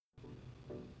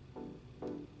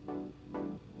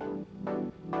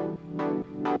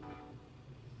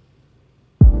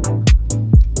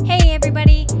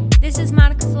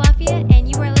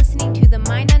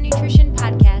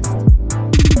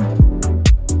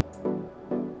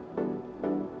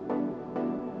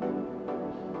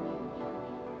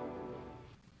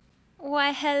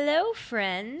Why, hello,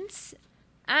 friends.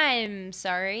 I'm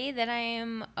sorry that I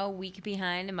am a week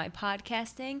behind in my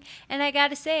podcasting, and I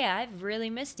gotta say, I've really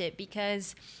missed it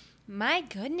because, my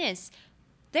goodness,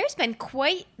 there's been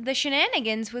quite the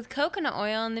shenanigans with coconut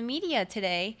oil in the media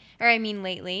today,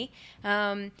 lately.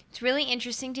 It's really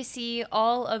interesting to see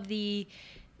all of the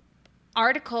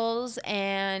articles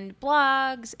and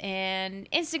blogs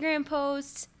and Instagram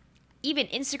posts, even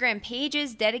Instagram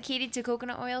pages dedicated to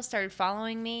coconut oil started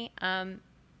following me.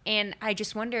 And I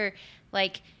just wonder,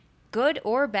 like, good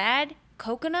or bad,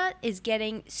 coconut is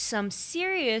getting some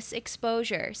serious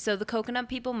exposure. So the coconut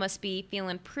people must be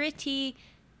feeling pretty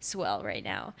swell right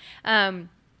now.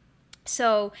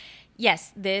 So,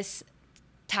 yes, this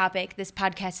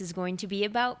podcast is going to be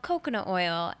about coconut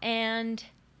oil. And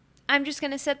I'm just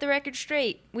going to set the record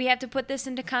straight. We have to put this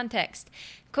into context.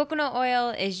 Coconut oil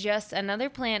is just another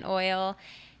plant oil.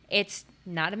 It's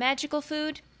not a magical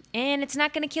food, and it's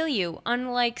not going to kill you,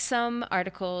 unlike some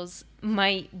articles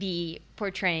might be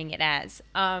portraying it as.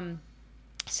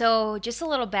 So just a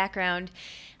little background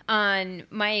on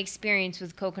my experience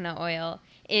with coconut oil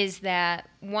is that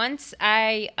once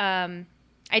I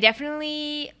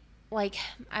definitely,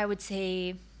 I would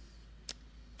say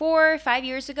 4 or 5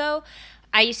 years ago,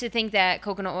 I used to think that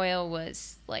coconut oil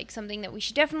was like something that we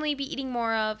should definitely be eating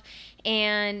more of,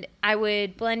 and I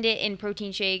would blend it in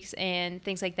protein shakes and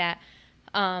things like that.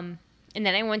 And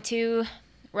then I went to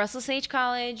Russell Sage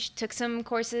College, took some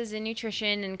courses in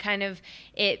nutrition, and kind of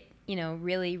it,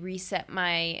 really reset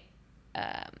my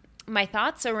my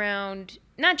thoughts around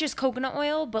not just coconut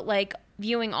oil, but like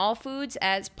viewing all foods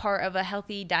as part of a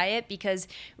healthy diet, because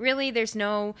really there's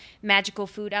no magical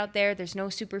food out there. There's no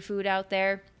superfood out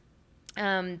there.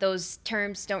 Those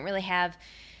terms don't really have,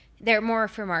 they're more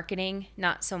for marketing,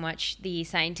 not so much the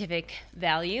scientific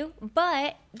value.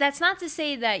 But that's not to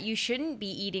say that you shouldn't be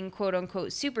eating quote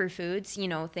unquote superfoods,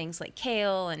 things like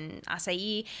kale and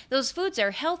acai. Those foods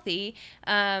are healthy,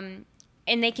 and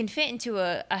they can fit into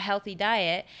a healthy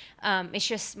diet. It's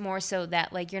just more so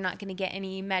that like you're not going to get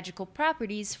any magical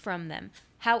properties from them.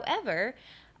 However,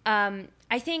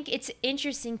 I think it's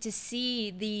interesting to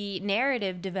see the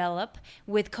narrative develop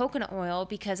with coconut oil,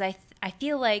 because I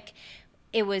feel like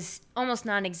it was almost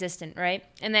non-existent, right?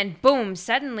 And then boom,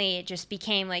 suddenly it just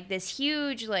became like this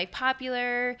huge, like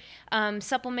popular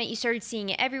supplement. You started seeing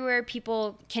it everywhere.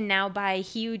 People can now buy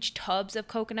huge tubs of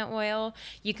coconut oil.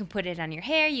 You can put it on your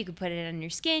hair. You can put it on your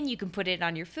skin. You can put it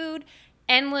on your food.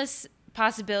 Endless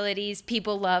possibilities.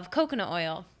 People love coconut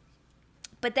oil.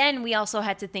 But then we also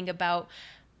had to think about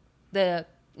the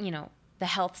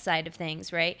health side of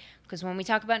things, right? Because when we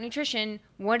talk about nutrition,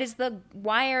 why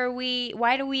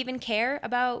do we even care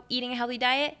about eating a healthy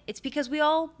diet? It's because we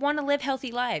all want to live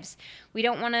healthy lives. We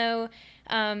don't want to,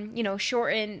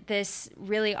 shorten this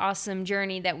really awesome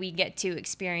journey that we get to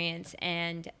experience.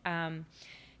 And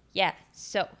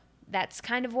so that's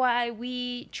kind of why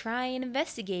we try and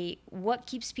investigate what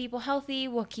keeps people healthy,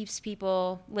 what keeps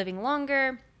people living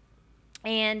longer.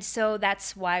 And so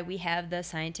that's why we have the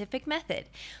scientific method,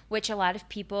 which a lot of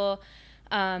people,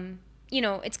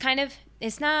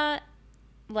 it's not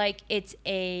like it's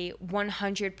a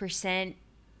 100%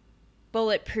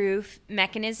 bulletproof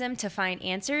mechanism to find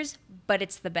answers, but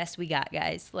it's the best we got,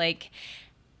 guys. Like,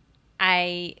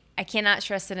 I cannot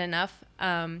stress it enough.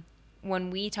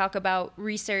 When we talk about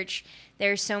research,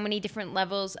 there's so many different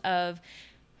levels of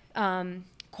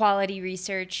quality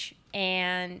research,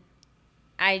 and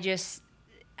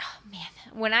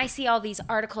when I see all these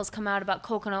articles come out about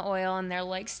coconut oil and they're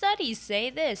like, studies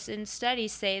say this and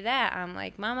studies say that, I'm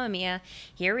like, Mamma Mia,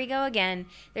 here we go again.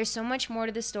 There's so much more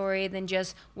to the story than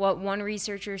just what one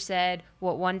researcher said,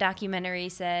 what one documentary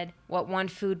said, what one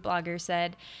food blogger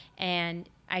said. And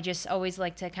I just always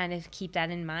like to kind of keep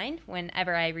that in mind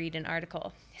whenever I read an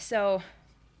article. So,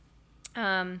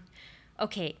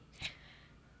 okay.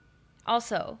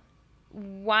 Also,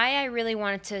 why I really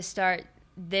wanted to start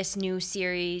this new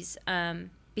series,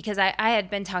 because I had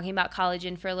been talking about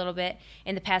collagen for a little bit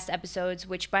in the past episodes,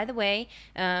 which, by the way,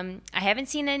 I haven't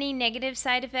seen any negative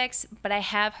side effects, but I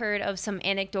have heard of some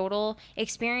anecdotal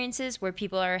experiences where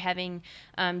people are having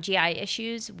GI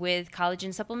issues with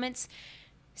collagen supplements.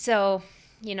 So,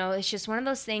 it's just one of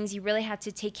those things. You really have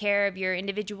to take care of your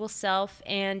individual self,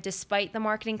 and despite the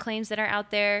marketing claims that are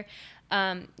out there,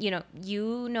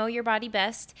 you know your body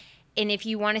best. And if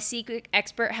you want to seek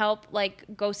expert help, like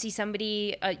go see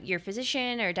somebody, your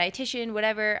physician or dietitian,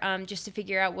 whatever, just to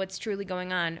figure out what's truly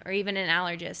going on, or even an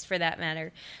allergist for that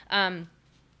matter.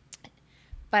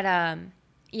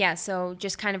 So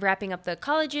just kind of wrapping up the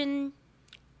collagen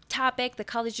topic, the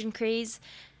collagen craze.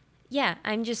 Yeah,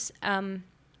 I'm just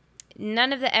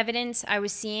none of the evidence I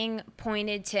was seeing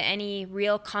pointed to any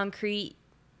real concrete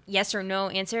yes or no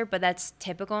answer, but that's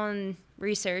typical in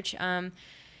research.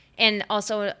 And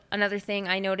also another thing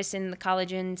I noticed in the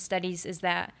collagen studies is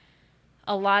that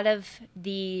a lot of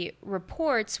the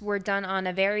reports were done on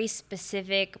a very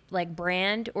specific like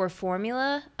brand or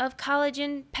formula of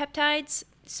collagen peptides.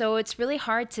 So it's really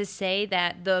hard to say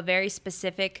that the very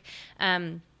specific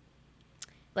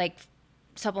like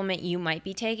supplement you might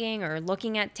be taking or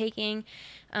looking at taking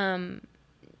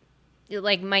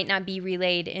like might not be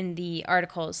relayed in the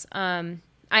articles.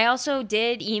 I also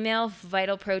did email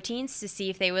Vital Proteins to see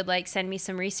if they would like send me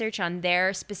some research on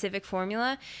their specific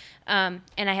formula. And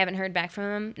I haven't heard back from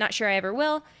them. Not sure I ever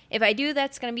will. If I do,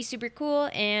 that's going to be super cool.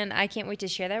 And I can't wait to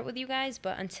share that with you guys.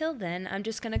 But until then, I'm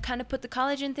just going to kind of put the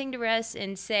collagen thing to rest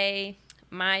and say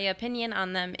my opinion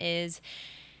on them is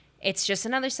it's just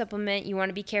another supplement. You want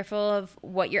to be careful of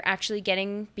what you're actually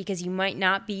getting because you might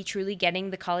not be truly getting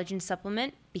the collagen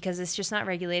supplement because it's just not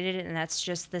regulated. And that's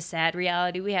just the sad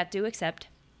reality we have to accept.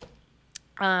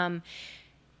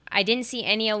 I didn't see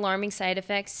any alarming side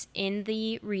effects in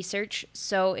the research.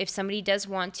 So if somebody does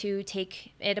want to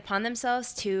take it upon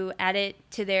themselves to add it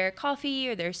to their coffee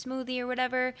or their smoothie or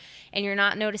whatever, and you're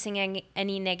not noticing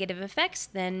any negative effects,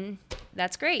 then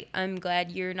that's great. I'm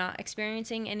glad you're not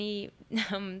experiencing any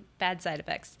bad side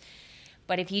effects.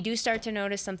 But if you do start to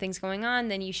notice something's going on,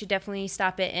 then you should definitely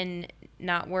stop it and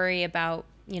not worry about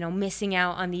missing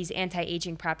out on these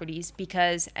anti-aging properties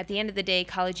because at the end of the day,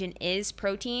 collagen is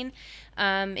protein.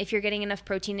 If you're getting enough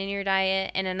protein in your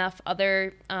diet and enough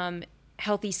other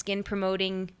healthy skin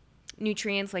promoting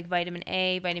nutrients like vitamin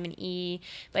A, vitamin E,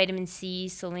 vitamin C,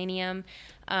 selenium,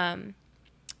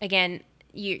 again,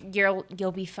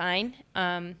 you'll be fine.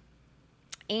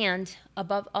 And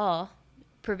above all,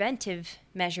 preventive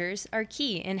measures are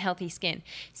key in healthy skin.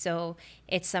 So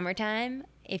it's summertime.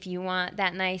 If you want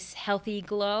that nice healthy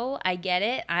glow, I get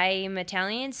it. I am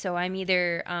Italian, so I'm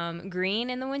either green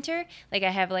in the winter, like I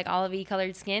have like olivey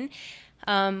colored skin,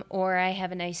 or I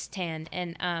have a nice tan.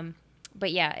 And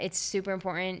but yeah, it's super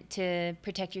important to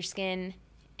protect your skin,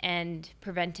 and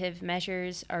preventive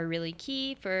measures are really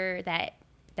key for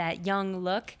that young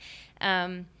look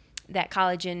that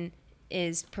collagen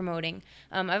is promoting.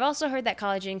 I've also heard that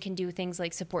collagen can do things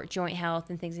like support joint health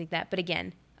and things like that. But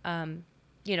again,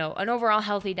 an overall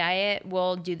healthy diet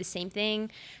will do the same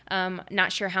thing.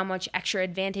 Not sure how much extra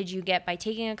advantage you get by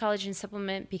taking a collagen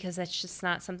supplement because that's just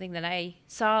not something that I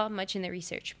saw much in the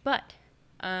research. But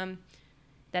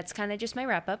that's kind of just my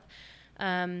wrap up.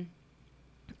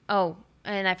 Oh,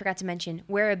 and I forgot to mention,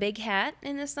 wear a big hat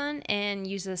in the sun and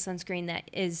use a sunscreen that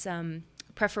is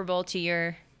preferable to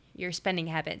your spending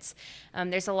habits.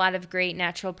 There's a lot of great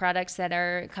natural products that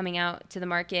are coming out to the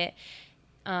market.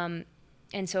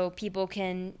 And so people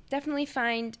can definitely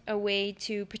find a way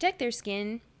to protect their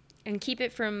skin and keep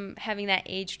it from having that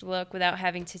aged look without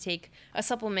having to take a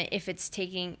supplement if it's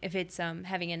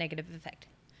having a negative effect.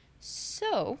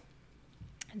 So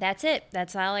that's it.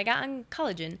 That's all I got on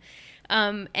collagen.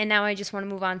 And now I just want to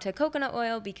move on to coconut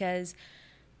oil because,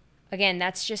 again,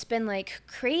 that's just been like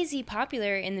crazy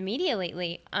popular in the media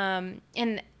lately.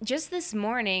 And just this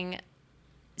morning,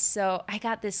 so I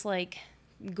got this like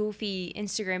goofy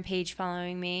Instagram page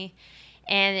following me,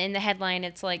 and in the headline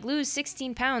it's like lose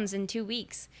 16 pounds in 2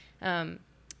 weeks,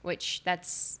 which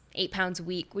that's 8 pounds a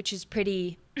week, which is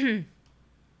pretty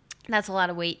that's a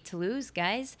lot of weight to lose,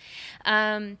 guys.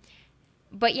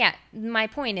 But yeah, my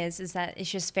point is that it's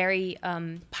just very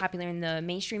popular in the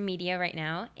mainstream media right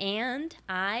now. And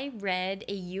I read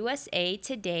a USA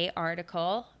Today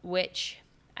article, which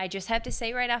I just have to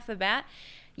say right off the bat,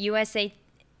 USA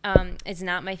is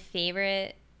not my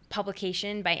favorite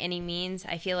publication by any means.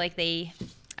 I feel like they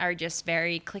are just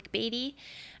very clickbaity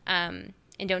and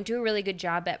don't do a really good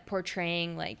job at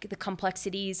portraying like the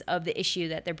complexities of the issue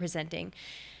that they're presenting.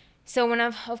 So when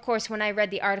I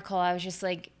read the article, I was just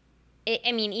like,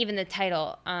 even the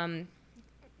title,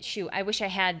 I wish I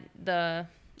had the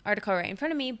article right in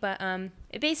front of me, but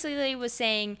it basically was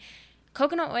saying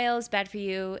coconut oil is bad for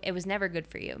you. It was never good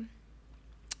for you.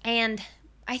 And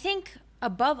I think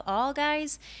above all,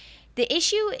 guys, the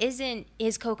issue isn't,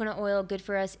 is coconut oil good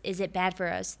for us? Is it bad for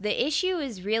us? The issue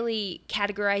is really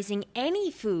categorizing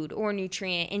any food or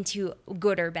nutrient into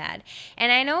good or bad.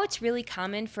 And I know it's really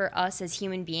common for us as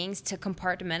human beings to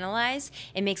compartmentalize.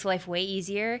 It makes life way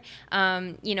easier.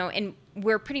 And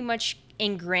we're pretty much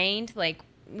ingrained, like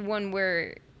when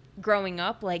we're growing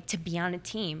up, like to be on a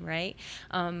team, right?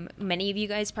 Many of you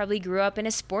guys probably grew up in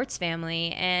a sports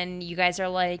family and you guys are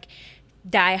like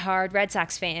diehard Red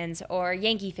Sox fans or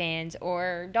Yankee fans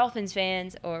or Dolphins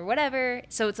fans or whatever.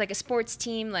 So it's like a sports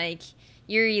team, like,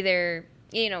 you're either,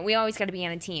 we always got to be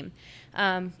on a team.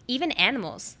 Even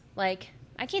animals, like,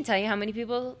 I can't tell you how many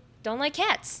people don't like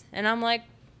cats. And I'm like,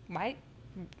 why?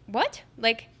 What?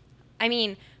 Like, I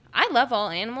mean, I love all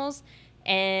animals,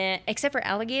 and except for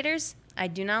alligators. I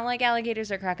do not like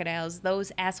alligators or crocodiles.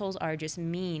 Those assholes are just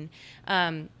mean.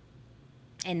 And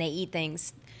they eat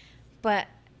things. But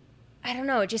I don't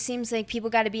know. It just seems like people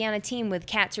got to be on a team with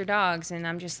cats or dogs, and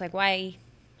I'm just like, why?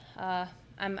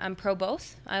 I'm pro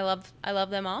both. I love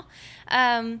them all.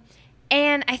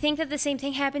 And I think that the same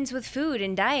thing happens with food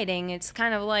and dieting. It's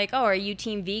kind of like, oh, are you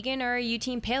team vegan or are you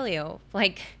team paleo?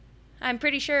 Like, I'm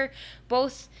pretty sure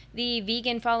both the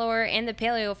vegan follower and the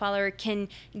paleo follower can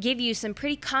give you some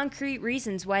pretty concrete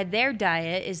reasons why their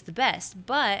diet is the best.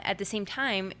 But at the same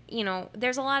time,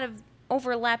 there's a lot of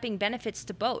overlapping benefits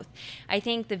to both. I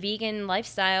think the vegan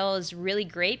lifestyle is really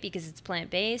great because it's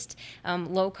plant-based,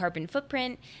 low carbon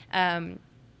footprint, and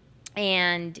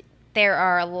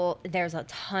there's a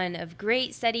ton of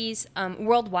great studies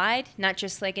worldwide, not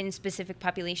just like in specific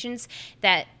populations,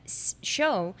 that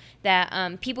show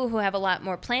that people who have a lot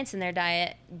more plants in their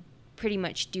diet pretty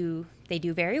much do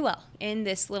very well in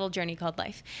this little journey called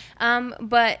life.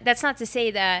 But that's not to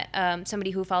say that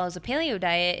somebody who follows a paleo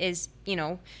diet is,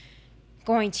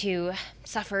 going to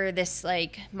suffer this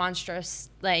like monstrous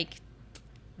like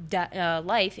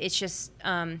life. It's just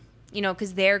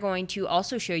because they're going to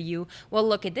also show you, well,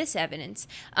 look at this evidence.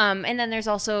 And then there's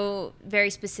also very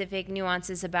specific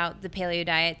nuances about the paleo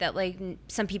diet that like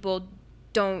some people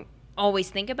don't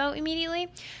always think about immediately.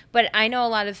 But I know a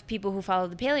lot of people who follow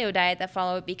the paleo diet that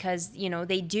follow it because,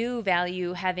 they do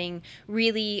value having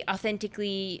really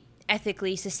authentically,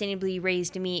 ethically, sustainably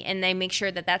raised meat, and they make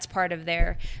sure that that's part of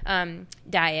their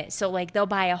diet. So like they'll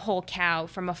buy a whole cow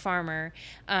from a farmer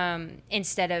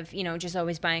instead of just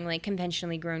always buying like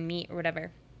conventionally grown meat or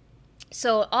whatever.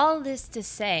 So all this to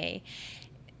say,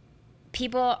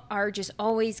 people are just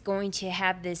always going to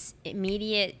have this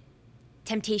immediate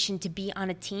temptation to be on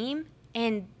a team,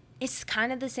 and it's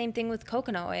kind of the same thing with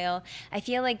coconut oil. I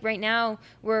feel like right now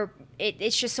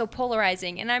it's just so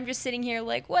polarizing, and I'm just sitting here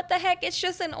like, what the heck? It's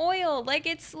just an oil. Like,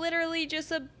 it's literally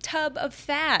just a tub of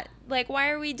fat. Like, why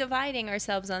are we dividing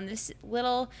ourselves on this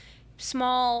little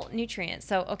small nutrient?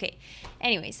 So, okay.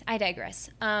 Anyways, I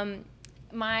digress.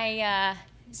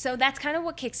 So that's kind of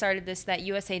what kickstarted that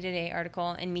USA Today article,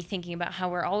 and me thinking about how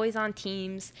we're always on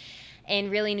teams,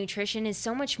 and really nutrition is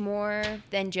so much more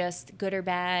than just good or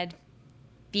bad,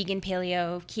 vegan,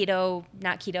 paleo, keto,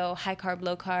 not keto, high carb,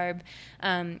 low carb.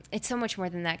 It's so much more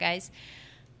than that, guys.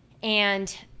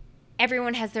 And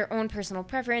everyone has their own personal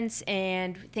preference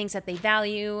and things that they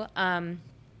value.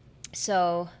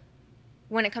 So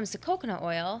when it comes to coconut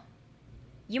oil,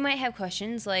 you might have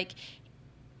questions like,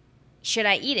 should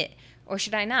I eat it or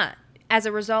should I not? As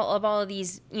a result of all of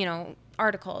these,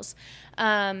 articles.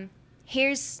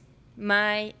 Here's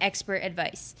my expert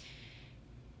advice.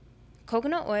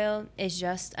 Coconut oil is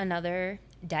just another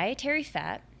dietary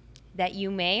fat that you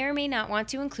may or may not want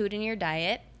to include in your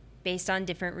diet based on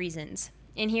different reasons.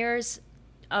 And here's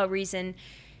a reason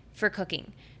for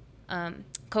cooking.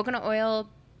 Coconut oil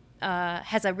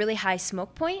has a really high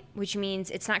smoke point, which means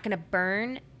it's not going to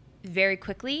burn very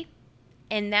quickly.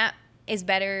 And that is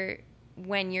better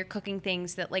when you're cooking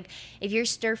things that, like, if you're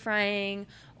stir frying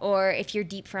or if you're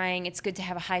deep frying, it's good to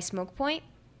have a high smoke point.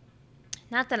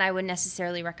 Not that I would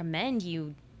necessarily recommend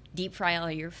you deep fry all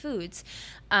your foods,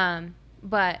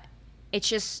 but it's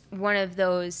just one of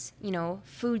those,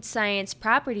 food science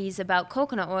properties about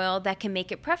coconut oil that can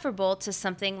make it preferable to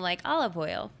something like olive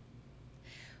oil.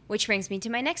 Which brings me to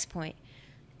my next point.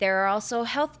 There are also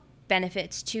health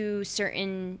benefits to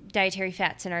certain dietary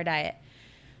fats in our diet.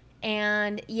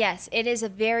 And yes, it is a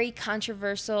very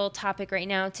controversial topic right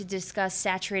now to discuss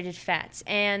saturated fats.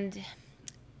 And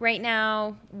right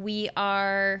now, we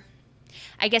are,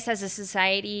 I guess as a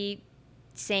society,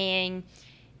 saying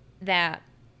that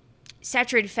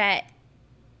saturated fat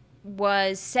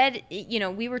was said,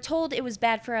 we were told it was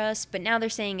bad for us, but now they're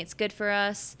saying it's good for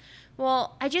us.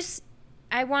 Well,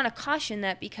 I want to caution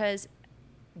that because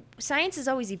science is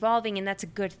always evolving, and that's a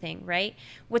good thing, right?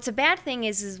 What's a bad thing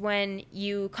is when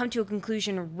you come to a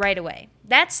conclusion right away.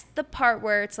 That's the part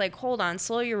where it's like, hold on,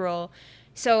 slow your roll.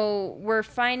 So we're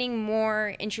finding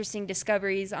more interesting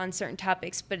discoveries on certain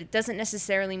topics, but it doesn't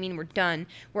necessarily mean we're done.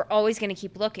 We're always going to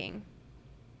keep looking.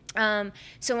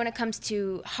 So when it comes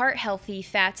to heart-healthy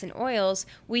fats and oils,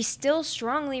 we still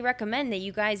strongly recommend that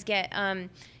you guys get, a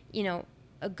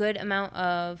good amount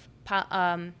of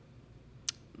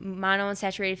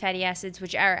monounsaturated fatty acids,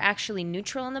 which are actually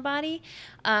neutral in the body,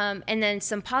 and then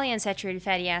some polyunsaturated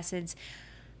fatty acids.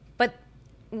 But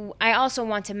I also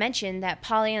want to mention that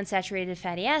polyunsaturated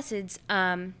fatty acids,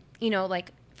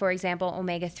 like for example,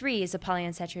 omega-3 is a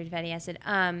polyunsaturated fatty acid.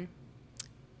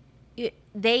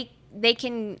 They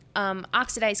can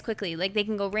oxidize quickly, like they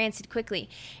can go rancid quickly,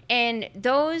 and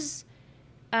those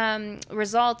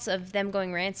results of them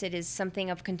going rancid is something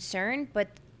of concern. But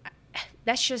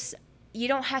that's just, you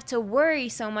don't have to worry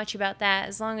so much about that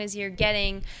as long as you're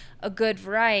getting a good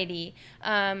variety.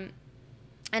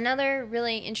 Another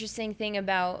really interesting thing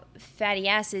about fatty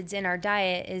acids in our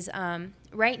diet is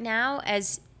right now,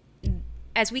 as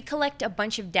we collect a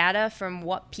bunch of data from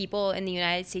what people in the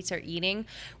United States are eating,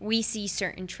 we see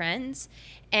certain trends.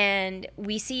 And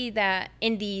we see that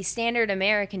in the standard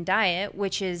American diet,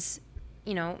 which is,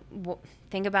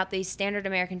 think about the standard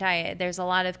American diet. There's a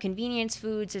lot of convenience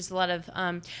foods. There's a lot of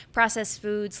processed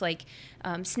foods, like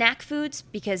snack foods,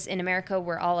 because in America,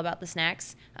 we're all about the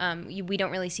snacks. We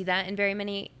don't really see that in very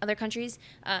many other countries.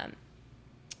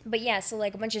 But yeah, so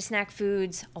like a bunch of snack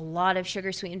foods, a lot of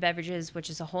sugar-sweetened beverages, which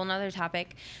is a whole nother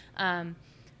topic.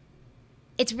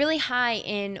 It's really high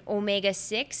in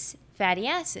omega-6 fatty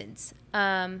acids.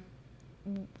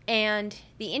 And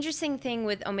the interesting thing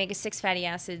with omega-6 fatty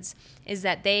acids is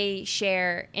that they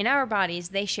share, in our bodies,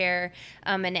 they share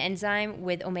an enzyme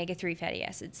with omega-3 fatty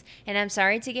acids. And I'm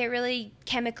sorry to get really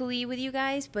chemically with you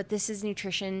guys, but this is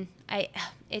nutrition.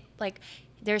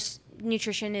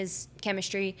 Nutrition is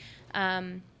chemistry.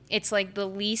 It's like the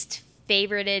least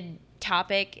favorited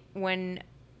topic when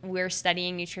we're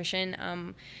studying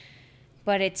nutrition.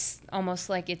 But it's almost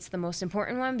like it's the most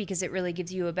important one because it really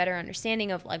gives you a better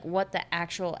understanding of like what the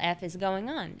actual F is going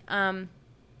on.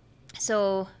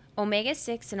 So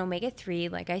omega-6 and omega-3,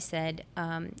 like I said,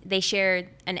 they share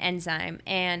an enzyme,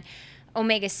 and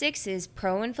omega-6 is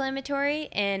pro-inflammatory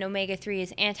and omega-3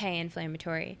 is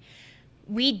anti-inflammatory.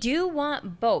 We do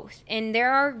want both, and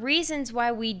there are reasons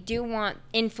why we do want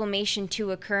inflammation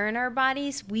to occur in our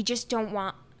bodies. We just don't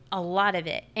want a lot of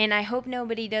it. And I hope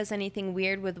nobody does anything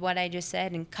weird with what I just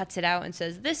said and cuts it out and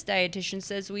says, this dietitian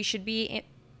says we should be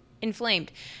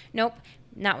inflamed. Nope,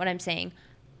 not what I'm saying.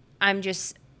 I'm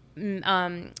just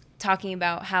talking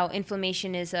about how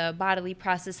inflammation is a bodily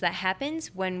process that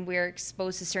happens when we're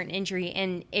exposed to certain injury,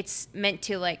 and it's meant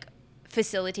to like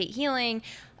facilitate healing,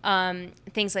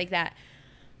 things like that.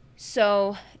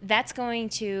 So that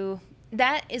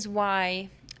is why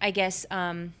I guess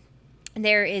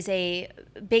there is a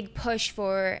big push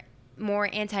for more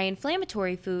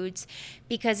anti-inflammatory foods,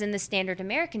 because in the standard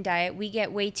American diet, we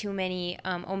get way too many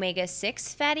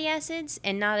omega-6 fatty acids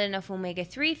and not enough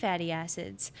omega-3 fatty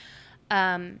acids.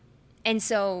 And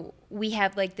so we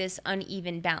have like this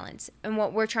uneven balance. And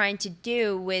what we're trying to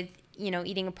do with,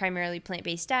 eating a primarily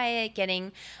plant-based diet,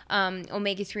 getting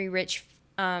omega-3 rich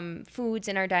foods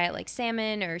in our diet like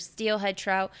salmon or steelhead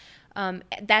trout,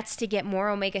 that's to get more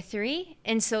omega-3,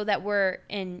 and so that we're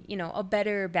in, a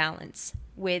better balance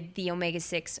with the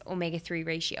omega-6, omega-3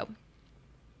 ratio.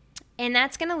 And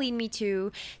that's going to lead me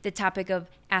to the topic of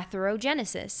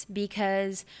atherogenesis,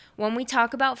 because when we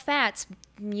talk about fats,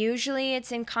 usually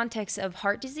it's in context of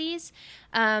heart disease,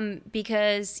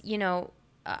 because,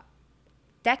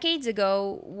 decades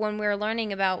ago when we were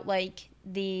learning about like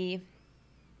the,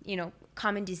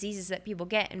 common diseases that people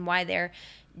get and why they're,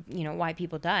 why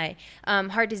people die,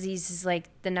 heart disease is like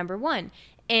the number one.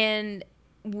 And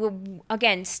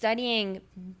again, studying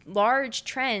large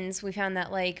trends, we found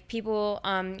that like people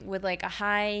with like a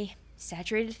high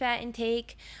saturated fat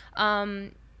intake,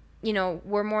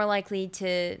 were more likely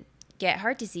to get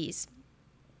heart disease.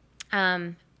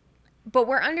 But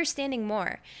we're understanding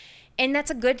more, and that's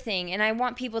a good thing. And I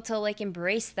want people to like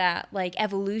embrace that, like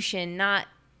evolution, not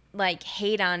like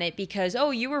hate on it because,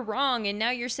 oh, you were wrong and now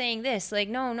you're saying this. Like,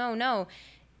 no.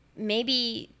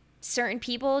 Maybe certain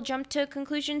people jump to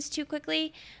conclusions too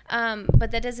quickly,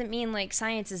 but that doesn't mean like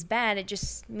science is bad. It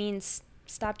just means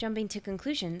stop jumping to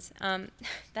conclusions.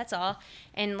 That's all.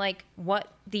 And like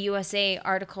what the USA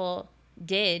article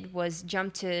did was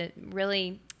jump to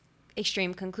really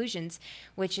extreme conclusions,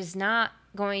 which is not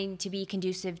going to be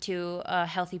conducive to a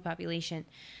healthy population.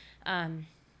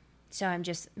 So I'm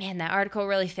just, that article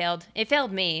really failed. It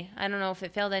failed me. I don't know if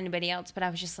it failed anybody else, but I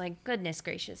was just like, goodness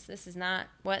gracious, this is not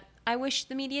what I wish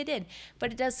the media did.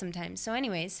 But it does sometimes. So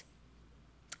anyways,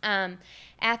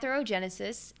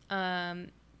 atherogenesis,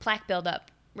 plaque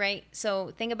buildup, right?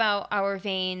 So think about our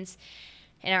veins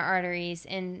and our arteries.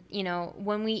 And,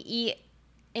 when we eat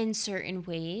in certain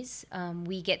ways,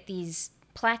 we get these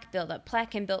plaque buildup.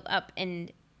 Plaque can build up,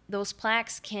 and those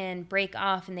plaques can break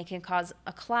off and they can cause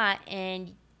a clot,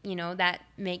 and that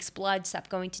makes blood stop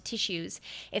going to tissues.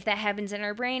 If that happens in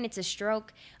our brain, it's a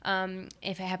stroke.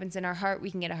 If it happens in our heart,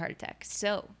 we can get a heart attack.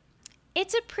 So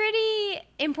it's a pretty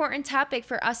important topic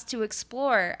for us to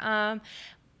explore.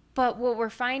 But what we're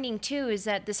finding too is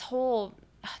that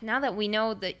now that we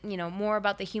know more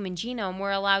about the human genome,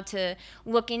 we're allowed to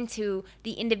look into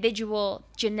the individual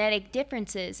genetic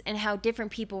differences and how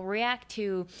different people react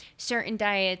to certain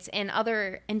diets and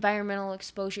other environmental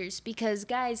exposures. Because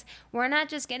guys, we're not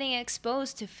just getting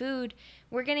exposed to food,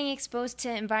 we're getting exposed to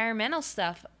environmental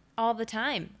stuff all the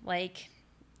time. Like,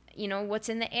 what's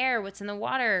in the air, what's in the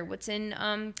water, what's in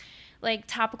like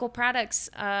topical products,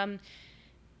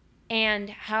 and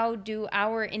how do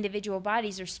our individual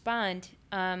bodies respond.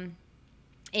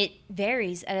 It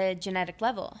varies at a genetic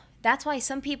level. That's why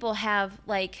some people have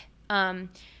like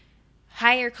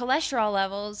higher cholesterol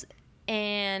levels,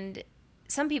 and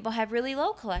some people have really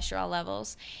low cholesterol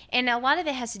levels. And a lot of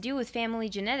it has to do with family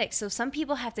genetics. So some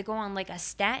people have to go on like a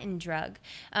statin drug,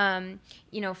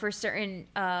 for certain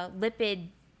lipid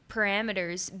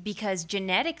parameters, because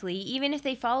genetically, even if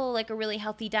they follow like a really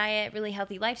healthy diet, really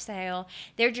healthy lifestyle,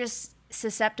 they're just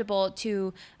susceptible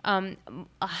to a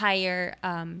higher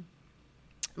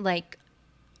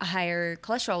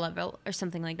cholesterol level or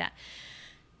something like that.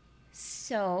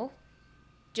 So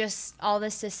just all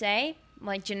this to say,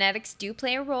 like, genetics do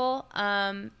play a role,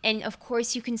 and of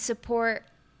course you can support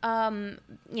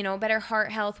better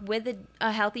heart health with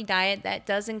a healthy diet that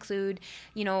does include,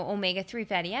 omega-3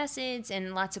 fatty acids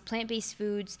and lots of plant-based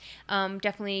foods,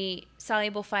 definitely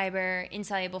soluble fiber,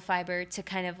 insoluble fiber, to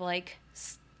kind of like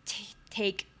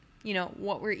take,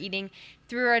 what we're eating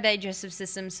through our digestive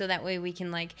system, so that way we can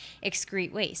like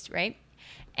excrete waste, right?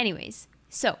 Anyways,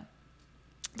 so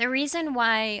the reason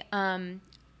why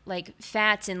like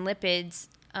fats and lipids,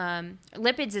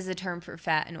 lipids is a term for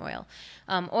fat and oil.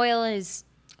 Oil is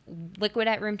liquid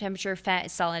at room temperature, fat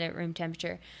is solid at room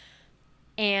temperature,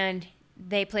 and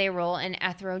they play a role in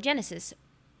atherogenesis.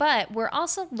 But we're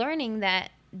also learning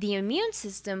that the immune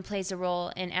system plays a role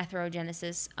in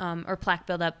atherogenesis, or plaque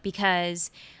buildup,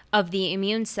 because of the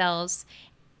immune cells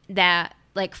that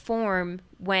like form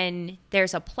when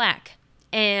there's a plaque.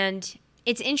 And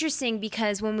it's interesting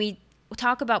because when we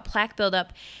talk about plaque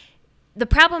buildup, the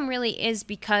problem really is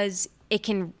because it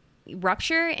can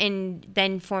rupture and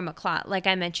then form a clot, like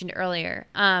I mentioned earlier.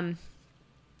 And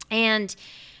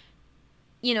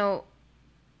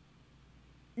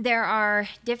there are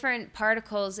different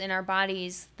particles in our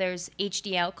bodies. There's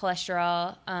HDL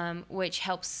cholesterol, which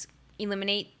helps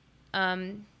eliminate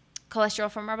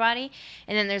cholesterol from our body.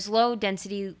 And then there's low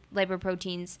density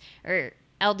lipoproteins, or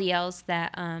LDLs,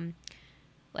 that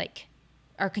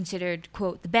are considered,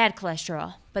 quote, the bad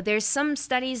cholesterol. But there's some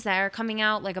studies that are coming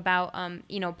out like about,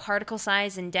 particle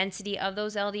size and density of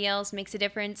those LDLs makes a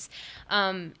difference.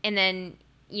 And then,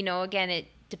 again, it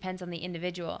depends on the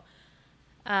individual.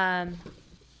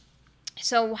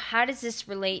 So how does this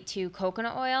relate to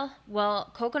coconut oil?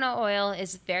 Well, coconut oil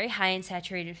is very high in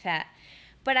saturated fat.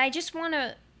 But I just want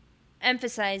to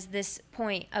emphasize this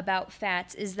point about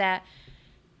fats, is that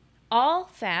all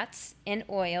fats and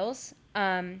oils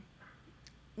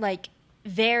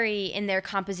vary in their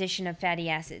composition of fatty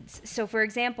acids. So for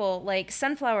example, like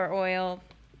sunflower oil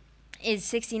is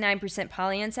 69%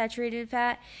 polyunsaturated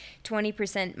fat,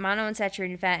 20%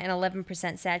 monounsaturated fat, and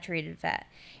 11% saturated fat.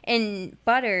 And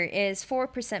butter is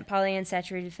 4%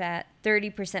 polyunsaturated fat,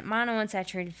 30%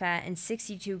 monounsaturated fat, and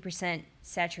 62%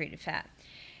 saturated fat.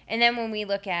 And then when we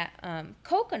look at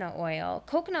coconut oil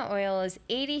is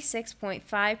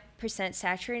 86.5%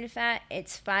 saturated fat,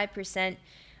 it's 5%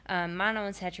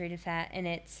 monounsaturated fat, and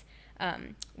it's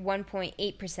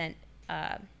 1.8%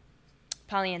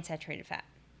 polyunsaturated fat.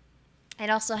 It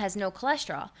also has no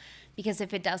cholesterol, because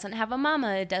if it doesn't have a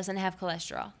mama, it doesn't have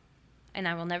cholesterol. And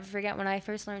I will never forget when I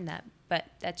first learned that, but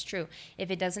that's true. If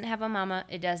it doesn't have a mama,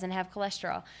 it doesn't have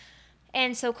cholesterol.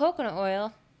 And so coconut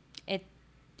oil, it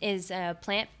is a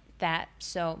plant fat,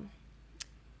 so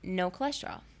no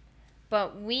cholesterol.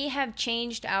 But we have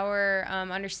changed our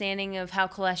understanding of how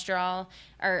cholesterol,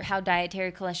 or how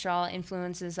dietary cholesterol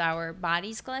influences our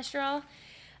body's cholesterol.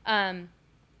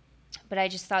 But I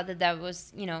just thought that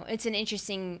was, it's an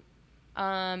interesting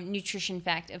nutrition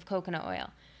fact of coconut oil.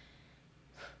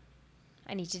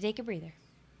 I need to take a breather.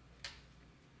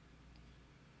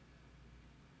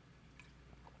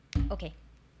 Okay.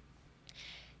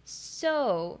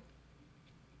 So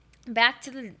back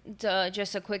to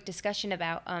just a quick discussion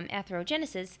about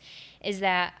atherogenesis, is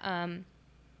that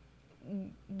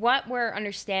what we're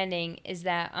understanding is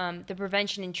that the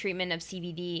prevention and treatment of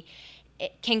CVD,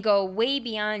 it can go way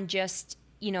beyond just,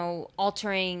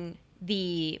 altering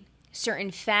the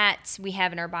certain fats we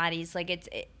have in our bodies.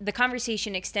 Like the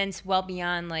conversation extends well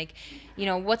beyond, like,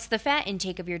 what's the fat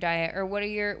intake of your diet, or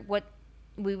what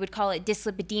we would call it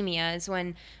dyslipidemia, is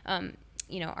when,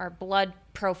 our blood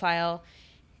profile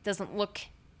doesn't look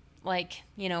like,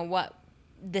 what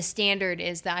the standard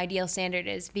is, the ideal standard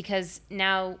is, because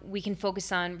now we can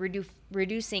focus on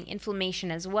reducing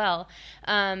inflammation as well,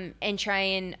 and try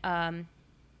and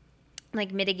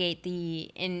mitigate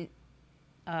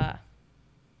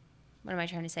what am I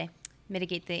trying to say?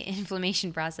 Mitigate the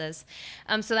inflammation process.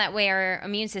 So that way our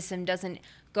immune system doesn't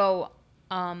go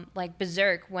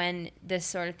berserk when this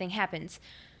sort of thing happens.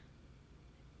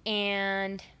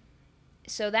 And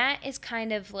so that is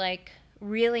kind of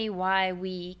really why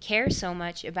we care so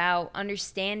much about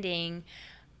understanding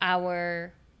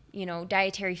our,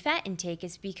 dietary fat intake,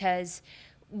 is because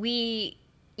we,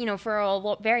 for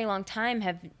a very long time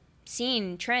have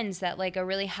seen trends that a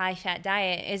really high fat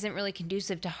diet isn't really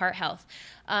conducive to heart health.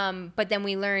 But then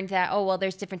we learned that,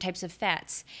 there's different types of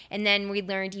fats. And then we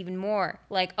learned even more,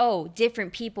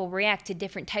 different people react to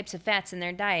different types of fats in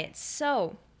their diets.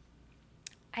 So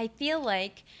I feel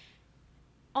like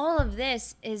all of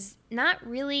this is not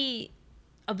really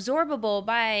absorbable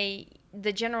by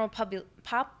the general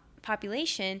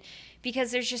population,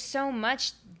 because there's just so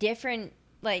much different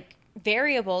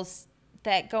variables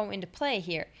that go into play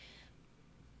here.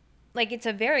 It's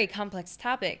a very complex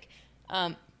topic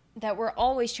that we're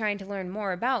always trying to learn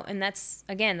more about, and that's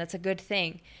a good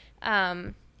thing.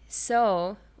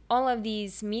 So all of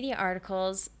these media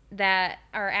articles that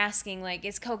are asking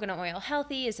is coconut oil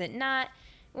healthy, is it not?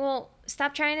 Well,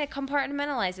 stop trying to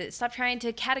compartmentalize it. Stop trying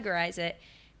to categorize it,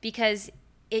 because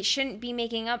it shouldn't be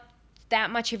making up that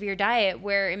much of your diet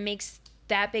where it makes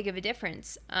that big of a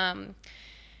difference.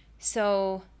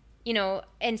 So,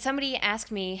 and somebody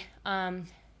asked me,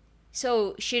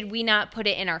 so should we not put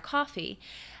it in our coffee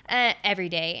every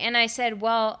day? And I said,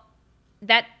 well,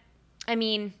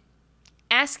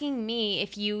 asking me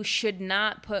if you should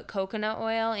not put coconut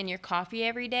oil in your coffee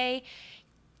every day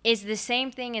is the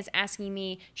same thing as asking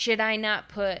me, should I not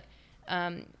put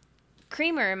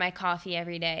creamer in my coffee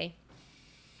every day?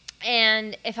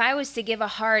 And if I was to give a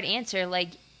hard answer,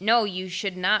 no, you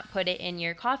should not put it in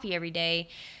your coffee every day,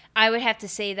 I would have to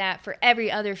say that for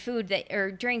every other food or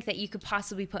drink that you could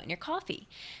possibly put in your coffee.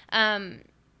 And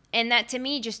that to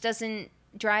me just doesn't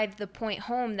drive the point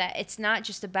home that it's not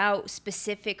just about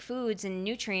specific foods and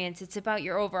nutrients, it's about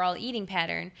your overall eating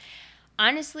pattern.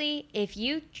 Honestly, if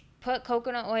you put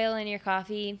coconut oil in your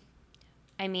coffee,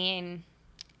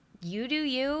 you do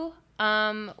you.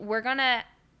 We're gonna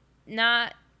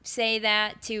not say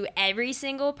that to every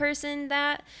single person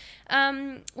that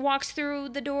walks through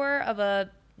the door of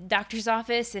a doctor's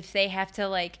office if they have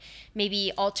to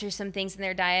maybe alter some things in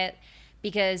their diet,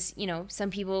 because some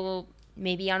people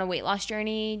maybe on a weight loss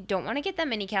journey don't want to get that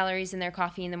many calories in their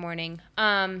coffee in the morning,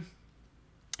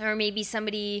 or maybe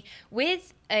somebody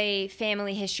with a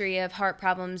family history of heart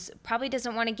problems probably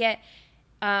doesn't want to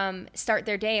start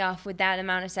their day off with that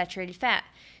amount of saturated fat,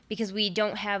 because we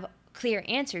don't have clear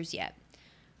answers yet.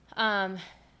 But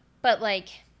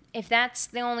if that's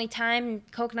the only time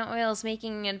coconut oil is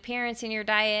making an appearance in your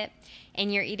diet,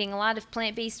 and you're eating a lot of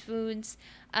plant-based foods,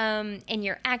 and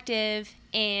you're active,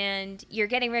 and you're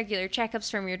getting regular checkups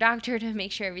from your doctor to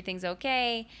make sure everything's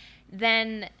okay,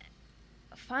 then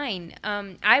fine.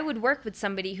 I would work with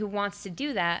somebody who wants to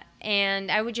do that, and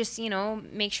I would just,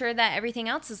 make sure that everything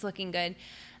else is looking good.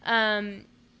 I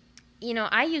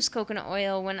use coconut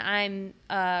oil when I'm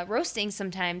roasting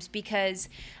sometimes, because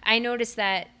I notice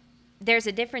that there's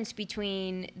a difference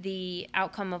between the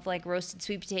outcome of roasted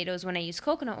sweet potatoes when I use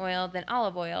coconut oil than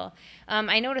olive oil.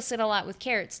 I notice it a lot with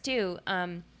carrots too.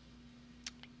 And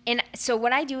so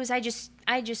what I do is I just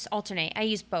alternate. I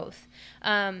use both.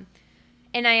 And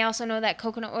I also know that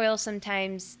coconut oil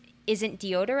sometimes isn't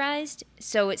deodorized,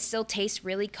 so it still tastes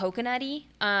really coconutty,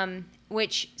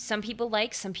 which some people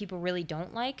like, some people really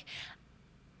don't like.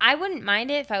 I wouldn't mind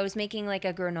it if I was making a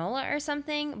granola or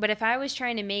something, but if I was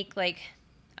trying to make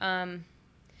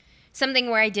something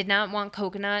where I did not want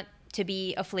coconut to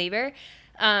be a flavor,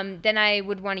 then I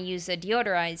would want to use a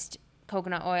deodorized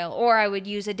coconut oil, or I would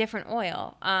use a different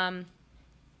oil. I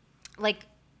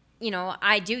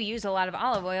do use a lot of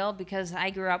olive oil because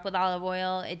I grew up with olive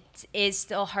oil. It is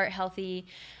still heart healthy.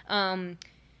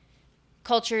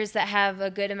 Cultures that have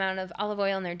a good amount of olive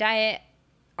oil in their diet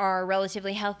are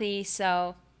relatively healthy.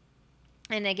 So,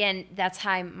 and again, that's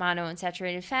high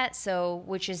monounsaturated fat, so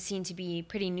which is seen to be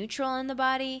pretty neutral in the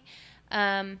body.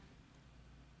 And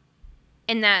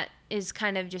that is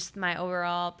kind of just my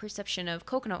overall perception of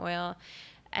coconut oil.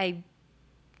 I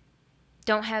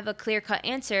don't have a clear-cut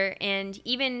answer, and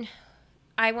even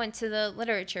I went to the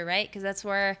literature, right? Because that's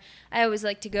where I always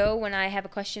like to go when I have a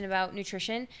question about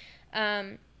nutrition.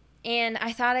 And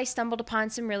I thought I stumbled upon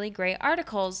some really great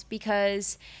articles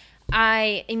because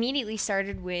I immediately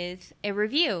started with a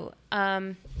review.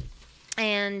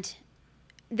 And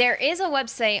there is a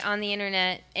website on the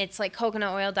internet. It's like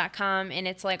coconutoil.com, and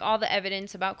it's like all the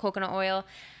evidence about coconut oil.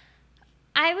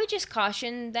 I would just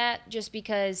caution that, just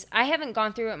because I haven't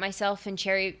gone through it myself and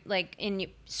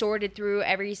sorted through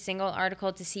every single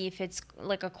article to see if it's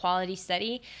like a quality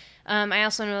study. I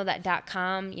also know that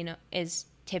 .com, is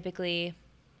typically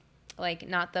like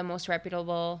not the most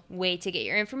reputable way to get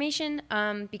your information,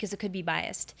 because it could be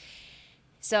biased.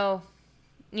 So,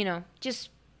 just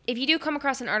if you do come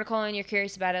across an article and you're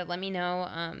curious about it, let me know.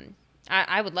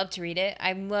 I would love to read it.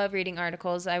 I love reading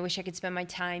articles. I wish I could spend my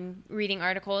time reading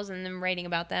articles and then writing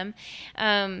about them.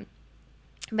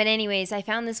 But anyways, I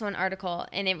found this one article,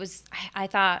 and I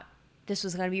thought this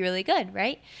was going to be really good,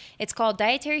 right? It's called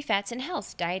Dietary Fats and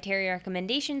Health, Dietary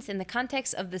Recommendations in the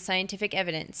Context of the Scientific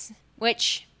Evidence,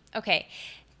 which, okay,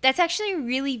 that's actually a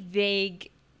really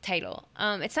vague title.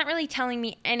 It's not really telling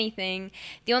me anything.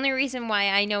 The only reason why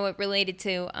I know it related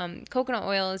to coconut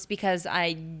oil is because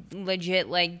I legit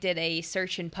did a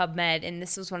search in PubMed, and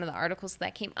this was one of the articles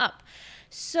that came up.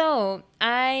 So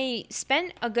I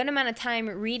spent a good amount of time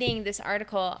reading this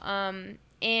article,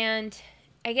 and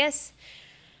I guess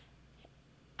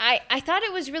I thought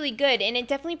it was really good, and it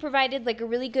definitely provided a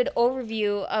really good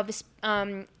overview of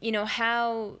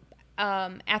how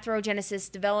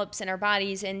atherogenesis develops in our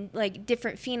bodies, and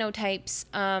different phenotypes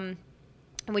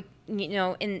which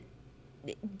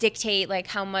dictate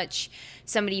how much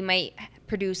somebody might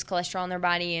produce cholesterol in their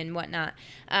body and whatnot,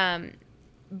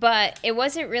 but it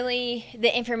wasn't really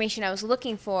the information I was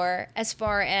looking for as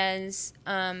far as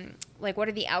what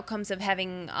are the outcomes of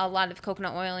having a lot of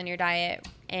coconut oil in your diet,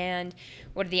 and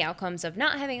what are the outcomes of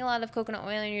not having a lot of coconut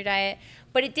oil in your diet.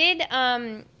 But it did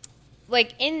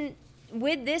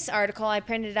with this article, I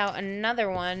printed out another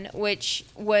one, which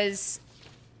was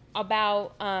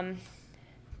about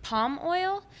palm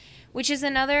oil, which is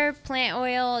another plant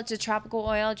oil. It's a tropical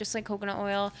oil, just like coconut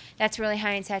oil. That's really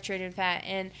high in saturated fat.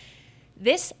 And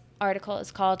this article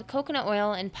is called Coconut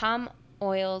Oil and Palm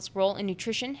Oil's Role in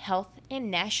Nutrition, Health,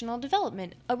 and National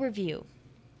Development, a Review.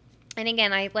 And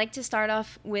again, I like to start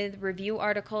off with review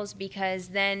articles because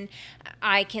then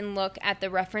I can look at the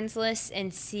reference list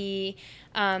and see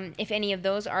if any of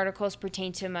those articles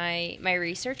pertain to my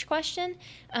research question.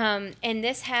 And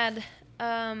this had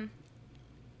a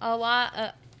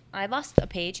lot. I lost a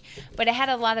page, but it had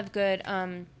a lot of good.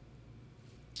 I'm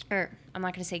not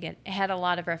going to say good. It had a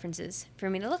lot of references for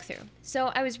me to look through. So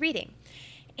I was reading.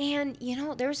 And,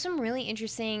 there were some really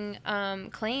interesting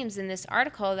claims in this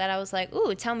article that I was like,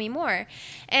 ooh, tell me more.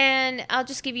 And I'll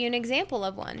just give you an example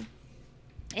of one.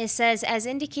 It says, as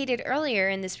indicated earlier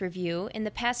in this review, in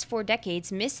the past 4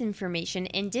 decades, misinformation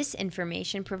and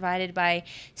disinformation provided by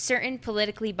certain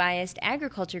politically biased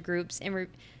agriculture groups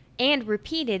and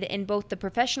repeated in both the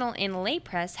professional and lay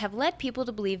press have led people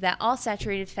to believe that all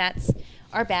saturated fats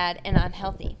are bad and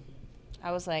unhealthy.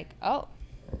 I was like, oh,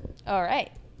 all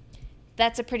right.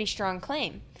 That's a pretty strong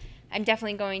claim. I'm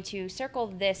definitely going to circle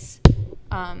this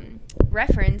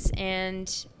reference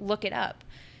and look it up.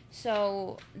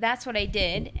 So that's what I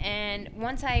did. And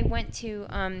once I went to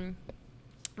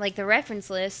the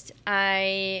reference list,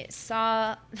 I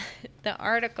saw the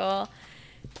article,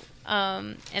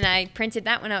 and I printed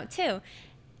that one out too.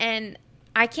 And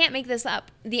I can't make this up.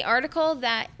 The article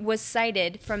that was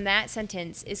cited from that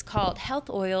sentence is called Health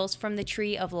Oils from the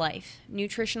Tree of Life,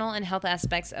 Nutritional and Health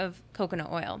Aspects of Coconut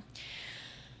Oil.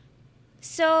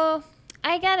 So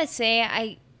I gotta say,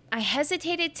 I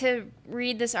hesitated to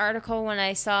read this article when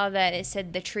I saw that it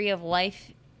said the Tree of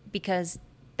Life, because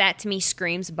that to me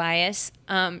screams bias.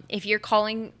 If you're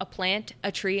calling a plant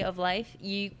a tree of life,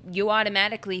 you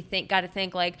automatically gotta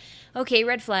think okay,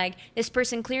 red flag. This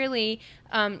person clearly,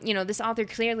 this author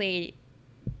clearly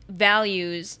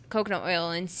values coconut oil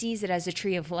and sees it as a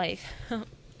tree of life.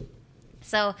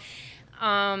 So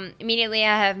immediately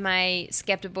I have my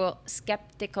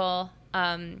skeptical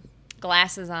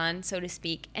glasses on, so to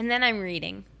speak, and then I'm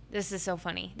reading. This is so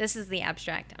funny. This is the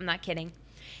abstract. I'm not kidding.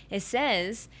 It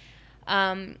says,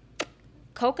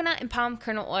 coconut and palm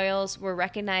kernel oils were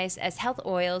recognized as health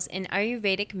oils in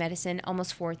Ayurvedic medicine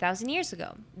almost 4,000 years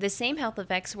ago. The same health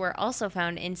effects were also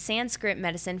found in Sanskrit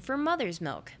medicine for mother's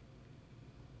milk.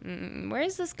 Where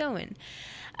is this going?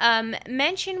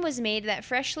 Mention was made that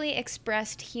freshly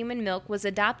expressed human milk was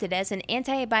adopted as an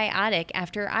antibiotic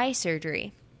after eye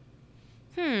surgery.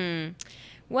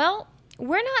 Well,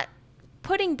 we're not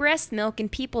putting breast milk in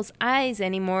people's eyes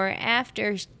anymore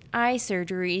after eye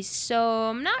surgery, so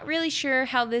I'm not really sure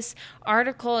how this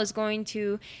article is going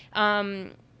to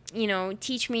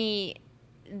teach me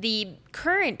the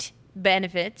current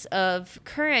benefits of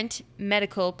current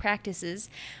medical practices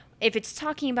if it's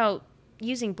talking about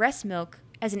using breast milk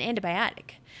as an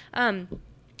antibiotic.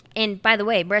 And by the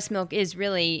way, breast milk is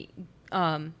really,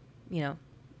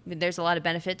 there's a lot of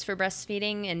benefits for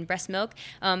breastfeeding and breast milk.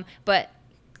 But,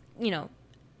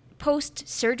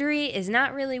 post-surgery is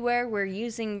not really where we're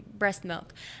using breast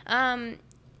milk.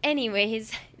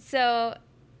 Anyways, so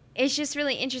it's just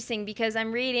really interesting because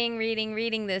I'm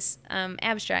reading this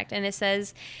abstract, and it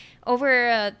says, over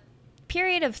a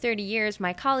period of 30 years,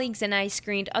 my colleagues and I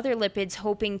screened other lipids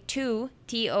hoping to,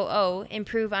 TOO,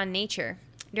 improve on nature.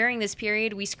 During this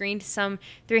period, we screened some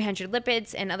 300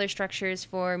 lipids and other structures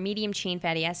for medium-chain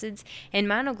fatty acids, and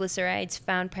monoglycerides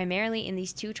found primarily in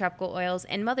these 2 tropical oils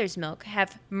and mother's milk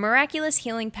have miraculous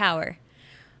healing power.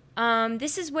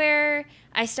 This is where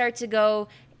I start to go,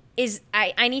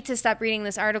 I need to stop reading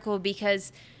this article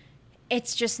because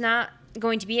it's just not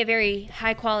going to be a very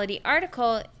high-quality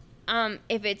article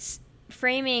if it's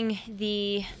framing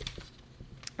the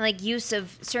use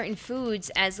of certain foods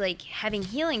as having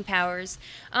healing powers.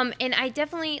 And I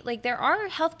definitely there are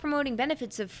health promoting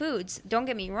benefits of foods, don't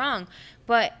get me wrong,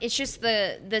 but it's just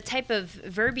the type of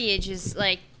verbiage is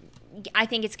I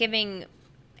think it's giving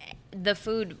the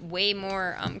food way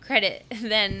more credit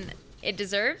than it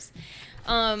deserves.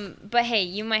 But hey,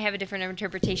 you might have a different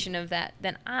interpretation of that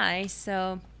than I.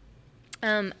 So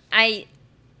I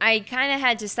kind of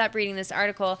had to stop reading this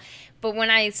article, but when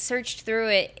I searched through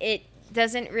it, it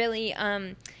doesn't really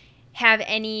have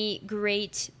any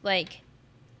great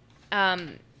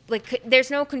there's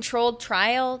no controlled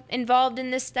trial involved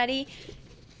in this study.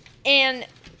 And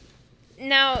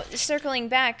now circling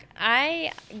back,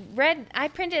 I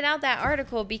printed out that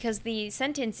article because the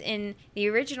sentence in the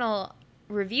original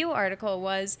review article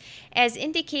was, as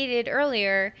indicated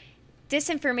earlier,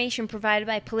 disinformation provided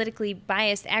by politically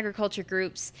biased agriculture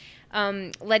groups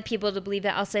led people to believe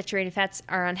that all saturated fats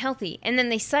are unhealthy. And then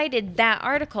they cited that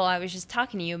article I was just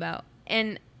talking to you about.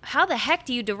 And how the heck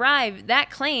do you derive that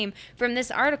claim from this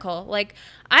article?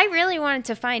 I really wanted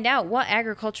to find out what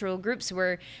agricultural groups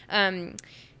were,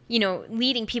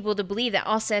 leading people to believe that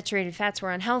all saturated fats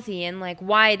were unhealthy, and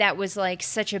why that was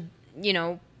such a,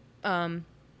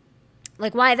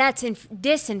 why that's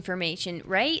disinformation,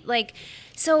 right?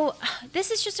 So this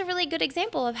is just a really good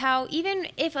example of how even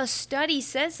if a study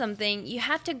says something, you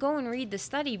have to go and read the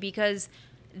study, because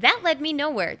that led me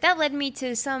nowhere. That led me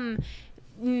to some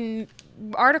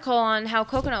article on how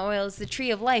coconut oil is the tree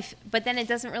of life, but then it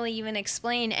doesn't really even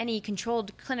explain any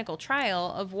controlled clinical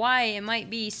trial of why it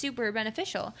might be super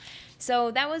beneficial.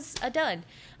 So that was a dud.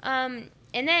 And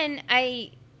then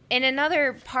in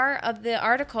another part of the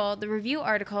article, the review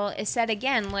article, it said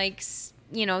again,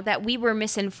 that we were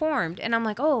misinformed. And I'm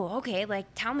oh, okay,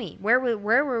 tell me, where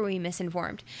were we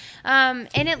misinformed? And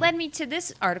it led me to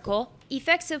this article,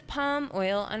 Effects of Palm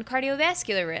Oil on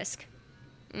Cardiovascular Risk.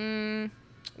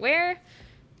 Where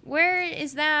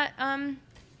is that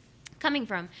coming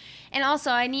from? And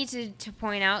also, I need to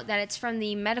point out that it's from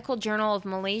the Medical Journal of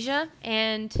Malaysia,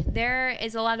 and there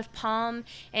is a lot of palm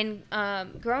and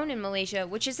grown in Malaysia,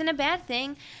 which isn't a bad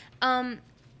thing.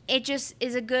 It just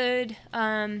is a good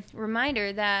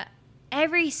reminder that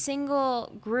every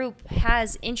single group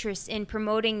has interest in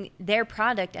promoting their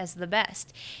product as the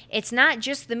best. It's not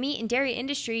just the meat and dairy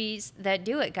industries that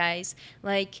do it, guys.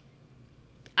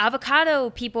 Avocado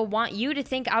people want you to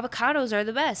think avocados are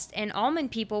the best, and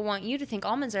almond people want you to think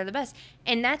almonds are the best.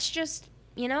 And that's just,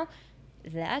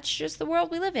 that's just the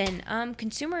world we live in.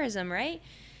 Consumerism, right?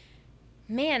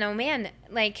 Man, oh man,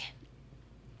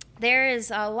 there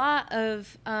is a lot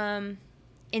of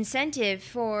incentive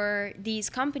for these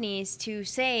companies to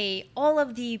say all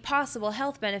of the possible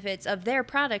health benefits of their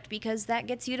product, because that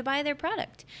gets you to buy their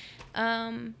product.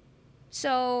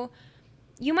 So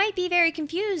you might be very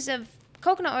confused of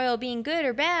coconut oil being good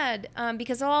or bad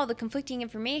because of all the conflicting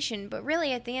information, but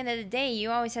really at the end of the day,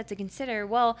 you always have to consider,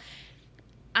 well,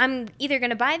 I'm either going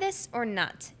to buy this or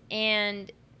not.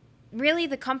 And really,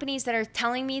 the companies that are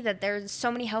telling me that there's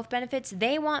so many health benefits,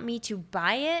 they want me to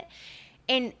buy it.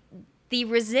 And the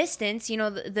resistance,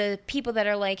 the people that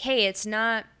are hey, it's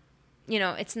not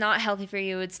healthy for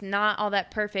you, it's not all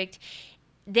that perfect,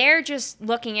 they're just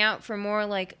looking out for more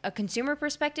a consumer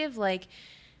perspective,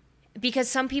 because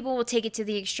some people will take it to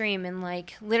the extreme and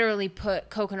literally put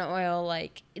coconut oil,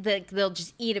 they'll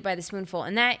just eat it by the spoonful,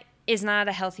 and that is not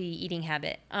a healthy eating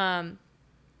habit. Yeah,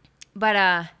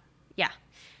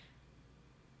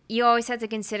 you always have to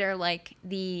consider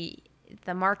the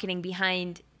marketing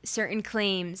behind certain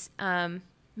claims,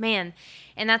 man,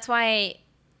 and that's why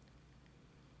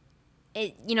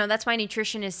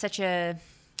nutrition is such a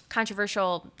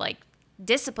controversial like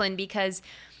discipline, because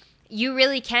you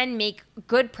really can make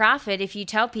good profit if you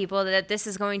tell people that this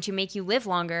is going to make you live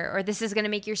longer, or this is going to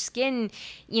make your skin,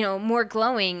 more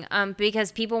glowing,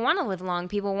 because people want to live long.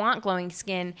 People want glowing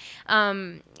skin.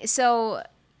 So,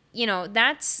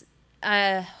 that's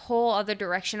a whole other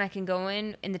direction I can go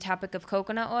in the topic of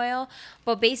coconut oil.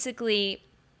 But basically,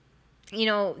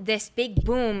 this big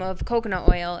boom of coconut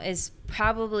oil is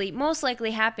probably most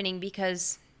likely happening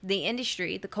because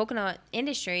the coconut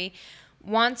industry,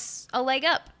 wants a leg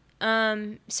up.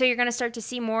 So you're going to start to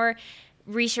see more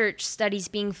research studies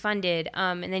being funded,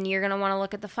 and then you're going to want to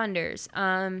look at the funders.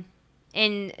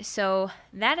 And so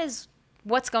that is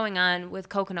what's going on with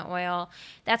coconut oil.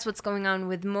 That's what's going on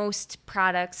with most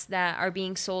products that are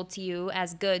being sold to you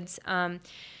as goods.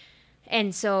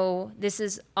 And so this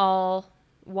is all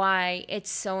why it's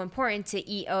so important to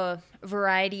eat a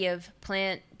variety of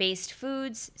plant-based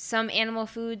foods, some animal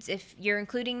foods if you're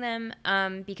including them,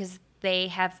 because they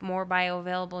have more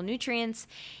bioavailable nutrients,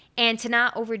 and to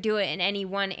not overdo it in any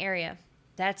one area.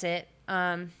 That's it.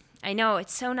 I know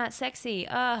it's so not sexy.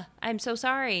 I'm so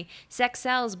sorry. Sex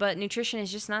sells, but nutrition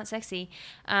is just not sexy.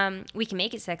 We can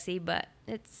make it sexy, but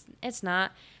it's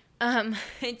not.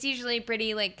 It's usually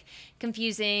pretty like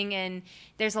confusing, and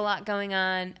there's a lot going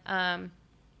on.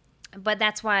 But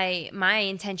that's why my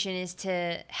intention is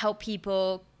to help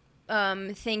people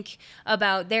think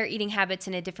about their eating habits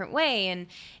in a different way,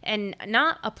 and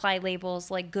not apply labels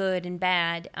like good and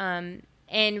bad,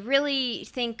 and really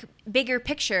think bigger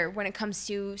picture when it comes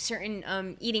to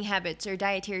certain eating habits or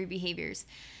dietary behaviors.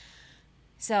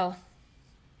 So,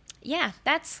 yeah,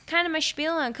 that's kind of my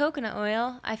spiel on coconut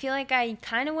oil. I feel like I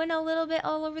kind of went a little bit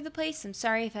all over the place. I'm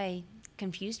sorry if I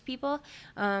confused people.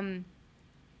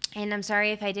 And I'm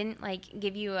sorry if I didn't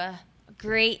give you a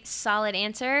great solid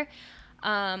answer.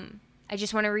 I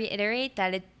just want to reiterate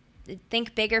that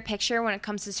think bigger picture when it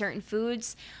comes to certain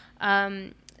foods.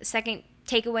 Second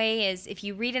takeaway is, if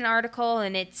you read an article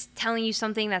and it's telling you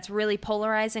something that's really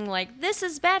polarizing, like this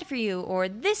is bad for you or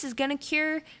this is going to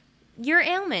cure your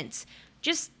ailments,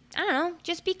 just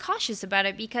be cautious about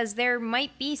it, because there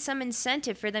might be some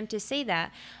incentive for them to say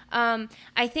that.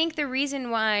 I think the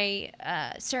reason why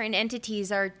certain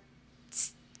entities are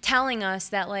telling us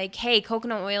that hey,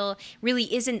 coconut oil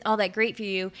really isn't all that great for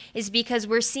you is because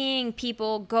we're seeing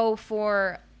people go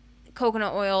for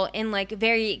coconut oil in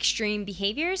very extreme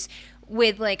behaviors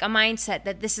with a mindset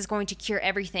that this is going to cure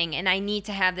everything and I need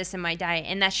to have this in my diet,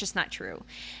 and that's just not true.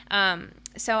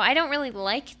 So I don't really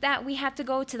like that we have to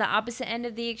go to the opposite end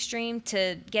of the extreme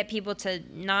to get people to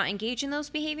not engage in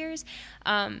those behaviors.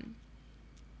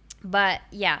 But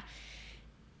yeah.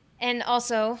 And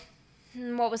also,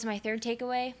 what was my third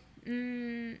takeaway?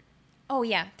 Third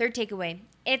takeaway.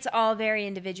 It's all very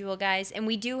individual, guys. And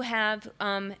we do have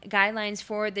guidelines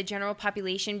for the general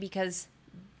population, because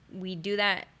we do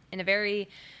that in a very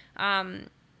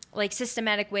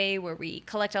systematic way, where we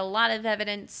collect a lot of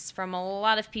evidence from a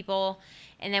lot of people,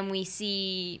 and then we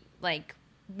see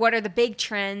what are the big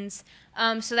trends,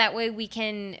 so that way we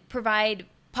can provide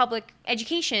public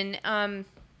education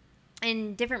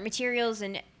and different materials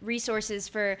and resources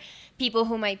for people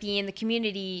who might be in the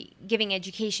community giving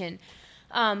education.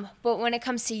 But when it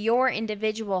comes to your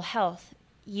individual health,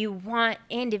 you want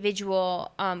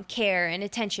individual care and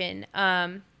attention,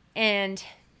 and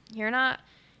you're not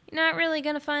really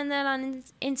going to find that on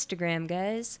Instagram,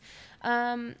 guys,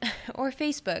 or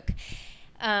Facebook.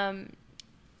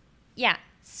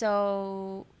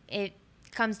 So it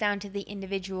comes down to the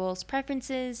individual's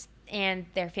preferences and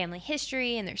their family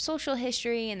history and their social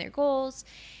history and their goals.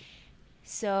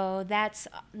 So that's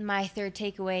my third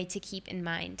takeaway to keep in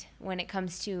mind when it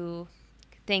comes to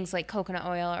things like coconut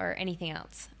oil or anything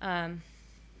else.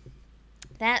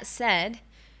 That said,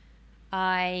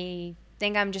 I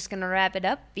think I'm just going to wrap it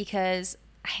up, because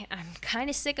I'm kind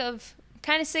of sick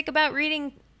about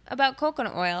reading about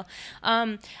coconut oil.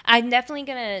 I'm definitely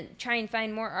going to try and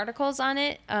find more articles on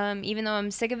it, even though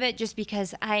I'm sick of it, just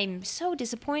because I'm so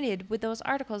disappointed with those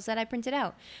articles that I printed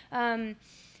out.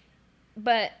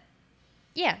 But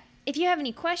yeah, if you have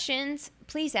any questions,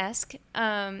 please ask.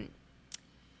 And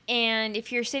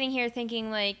if you're sitting here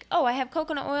thinking oh, I have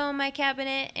coconut oil in my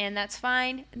cabinet and that's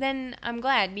fine, then I'm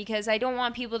glad, because I don't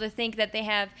want people to think that they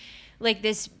have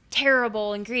this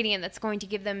terrible ingredient that's going to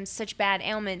give them such bad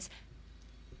ailments.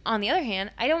 On the other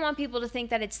hand, I don't want people to think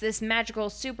that it's this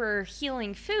magical, super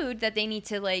healing food that they need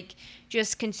to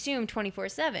just consume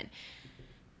 24/7.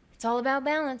 It's all about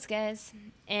balance, guys.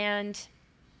 And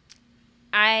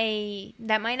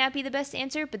that might not be the best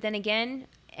answer, but then again,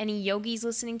 any yogis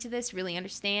listening to this really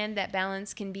understand that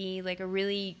balance can be a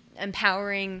really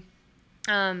empowering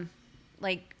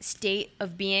like state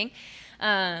of being.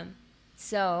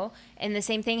 So, and the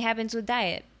same thing happens with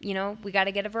diet. You know, we got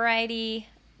to get a variety.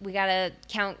 We got to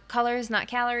count colors, not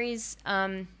calories,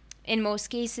 in most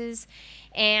cases.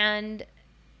 And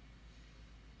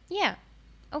yeah.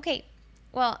 Okay.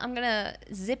 Well, I'm going to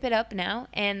zip it up now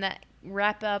and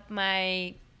wrap up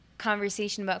my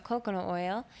conversation about coconut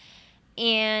oil.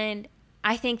 And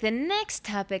I think the next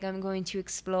topic I'm going to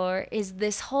explore is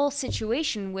this whole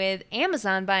situation with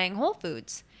Amazon buying Whole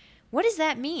Foods. What does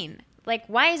that mean? Like,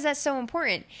 why is that so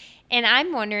important? And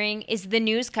I'm wondering, is the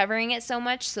news covering it so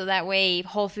much so that way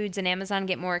Whole Foods and Amazon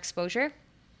get more exposure?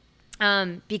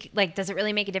 Does it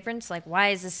really make a difference? Like, why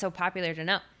is this so popular to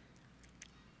know?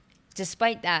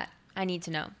 Despite that, I need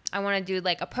to know. I want to do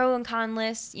like a pro and con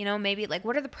list, you know, maybe like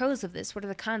what are the pros of this? What are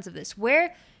the cons of this?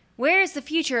 Where is the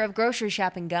future of grocery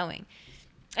shopping going?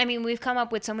 I mean, we've come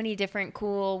up with so many different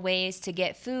cool ways to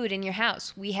get food in your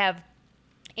house. We have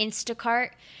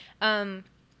Instacart.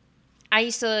 I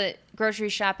used to grocery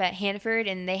shop at Hannaford,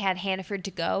 and they had Hannaford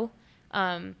to go.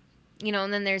 You know,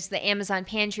 and then there's the Amazon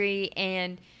pantry.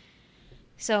 And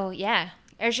so, yeah,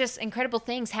 there's just incredible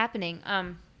things happening.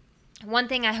 One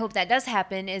thing I hope that does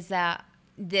happen is that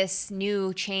this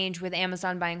new change with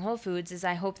Amazon buying Whole Foods is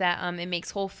I hope that it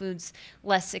makes Whole Foods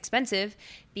less expensive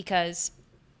because,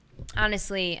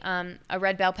 honestly, a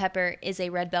red bell pepper is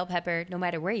a red bell pepper no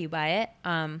matter where you buy it.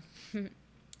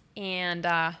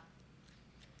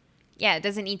 Yeah, it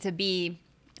doesn't need to be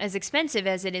as expensive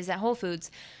as it is at Whole Foods.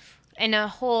 And a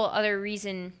whole other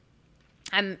reason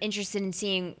I'm interested in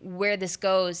seeing where this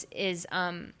goes is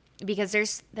because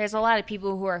there's a lot of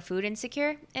people who are food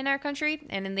insecure in our country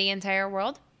and in the entire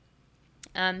world.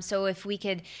 So if we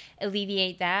could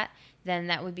alleviate that, then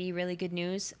that would be really good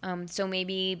news. So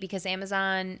maybe because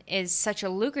Amazon is such a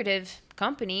lucrative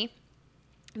company,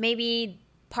 maybe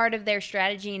part of their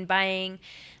strategy in buying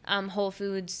Whole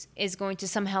Foods is going to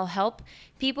somehow help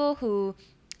people who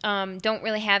don't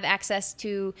really have access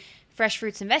to fresh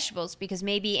fruits and vegetables, because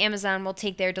maybe Amazon will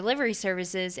take their delivery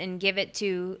services and give it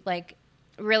to like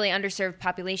really underserved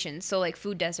populations. So like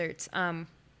food deserts,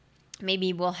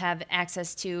 maybe we'll have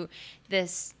access to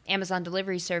this Amazon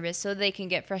delivery service so they can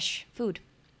get fresh food.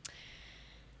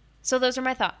 So those are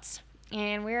my thoughts.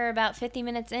 And we're about 50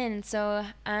 minutes in, so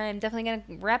I'm definitely going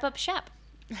to wrap up shop.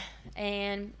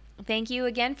 And thank you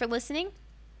again for listening.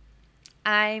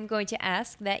 I'm going to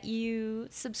ask that you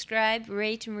subscribe,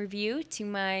 rate, and review to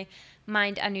my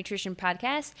Mind on Nutrition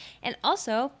podcast. And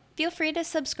also, feel free to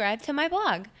subscribe to my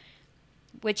blog,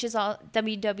 which is all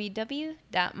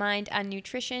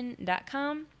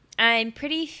www.mindonnutrition.com. I am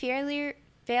pretty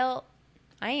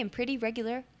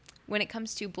regular when it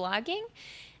comes to blogging.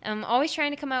 I'm always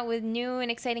trying to come out with new and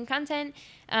exciting content,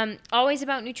 always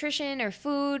about nutrition or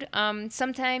food.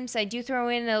 Sometimes I do throw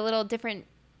in a little different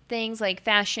things like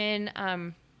fashion,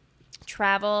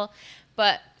 travel,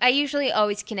 but I usually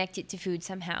always connect it to food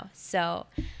somehow. So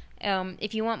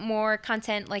if you want more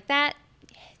content like that,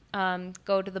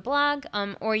 go to the blog,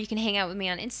 or you can hang out with me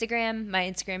on Instagram. My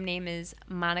Instagram name is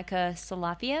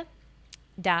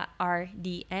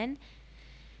monicasalapia.rdn,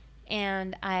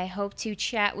 and I hope to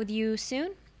chat with you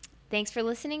soon. Thanks for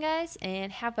listening, guys,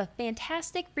 and have a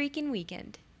fantastic freaking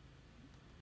weekend.